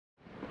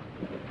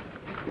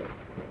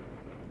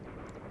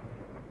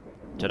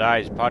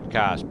Today's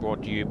podcast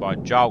brought to you by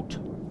Jolt.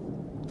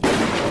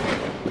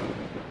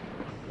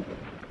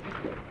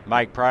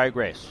 Make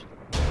progress,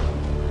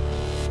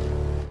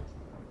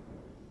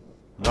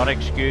 not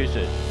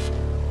excuses.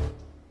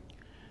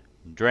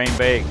 Dream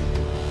big.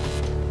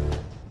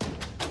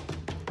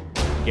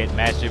 Get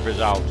massive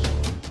results.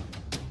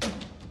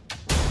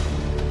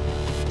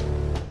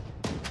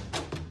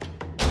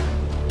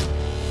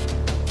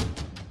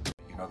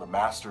 The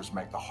masters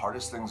make the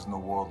hardest things in the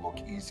world look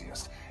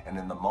easiest. And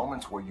in the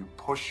moments where you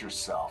push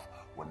yourself,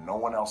 when no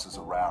one else is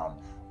around,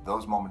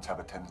 those moments have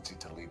a tendency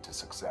to lead to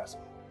success.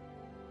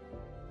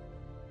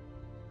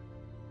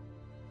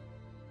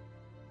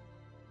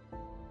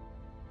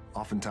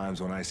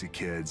 Oftentimes when I see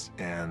kids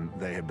and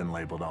they have been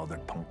labeled, oh, they're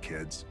punk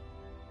kids.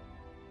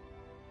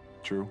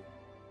 True.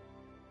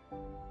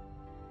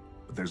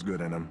 But there's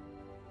good in them.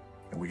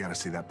 And we got to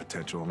see that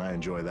potential. And I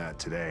enjoy that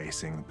today,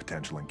 seeing the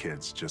potential in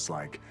kids, just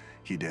like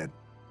he did.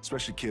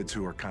 Especially kids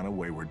who are kind of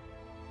wayward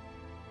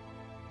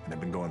and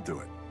have been going through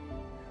it.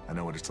 I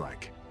know what it's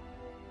like.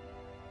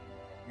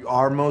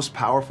 Our most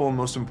powerful and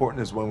most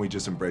important is when we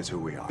just embrace who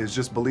we are. It's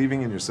just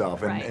believing in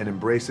yourself and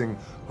embracing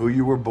who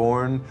you were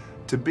born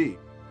to be.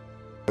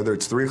 Whether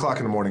it's 3 o'clock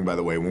in the morning, by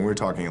the way, when we were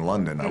talking in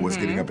London, I was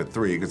getting up at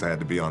 3 because I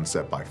had to be on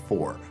set by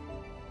 4.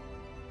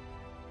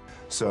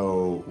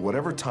 So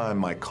whatever time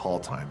my call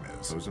time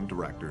is, those are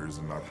directors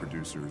and our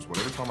producers,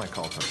 whatever time my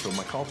call time, so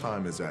my call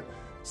time is at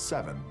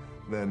 7,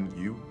 then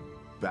you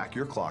back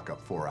your clock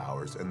up 4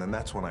 hours, and then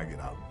that's when I get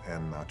up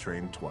and I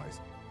train twice.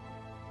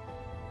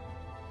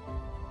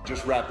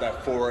 Just wrap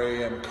that 4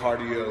 a.m.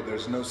 cardio.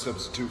 There's no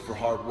substitute for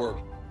hard work.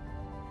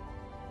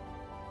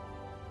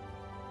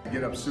 I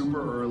get up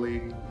super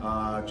early.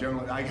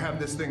 Generally, I have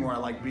this thing where I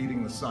like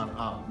beating the sun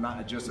up,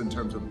 not just in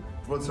terms of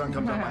before the sun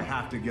comes up, I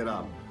have to get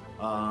up.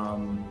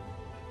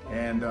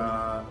 And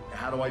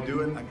how do I do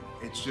it?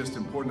 It's just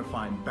important to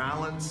find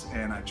balance,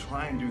 and I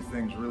try and do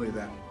things really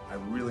that I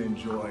really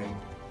enjoy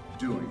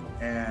doing.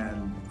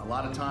 And a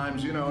lot of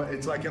times, you know,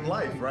 it's like in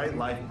life, right?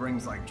 Life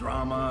brings like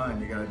drama, and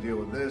you got to deal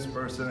with this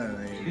person,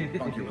 and a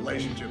funky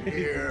relationship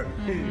here,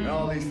 and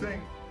all these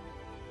things.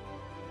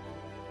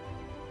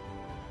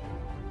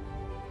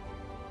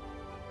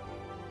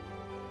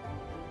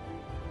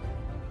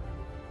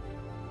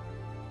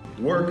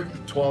 Work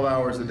 12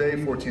 hours a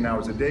day, 14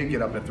 hours a day,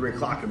 get up at 3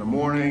 o'clock in the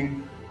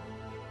morning.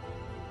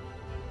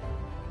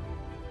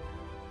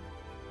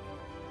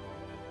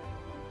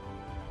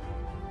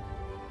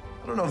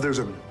 I don't know if there's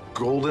a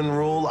golden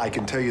rule. I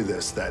can tell you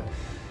this, that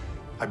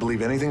I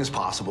believe anything is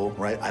possible,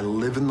 right? I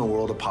live in the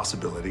world of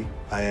possibility.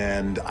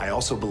 And I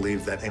also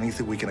believe that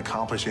we can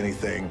accomplish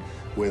anything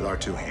with our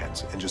 2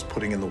 hands and just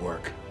putting in the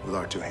work with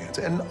our 2 hands.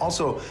 And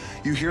also,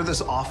 you hear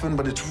this often,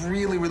 but it's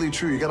really, really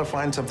true. You gotta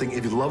find something,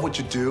 if you love what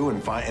you do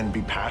and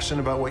be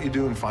passionate about what you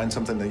do and find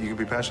something that you can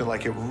be passionate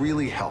like, it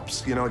really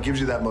helps. You know, it gives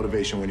you that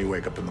motivation when you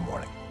wake up in the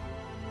morning.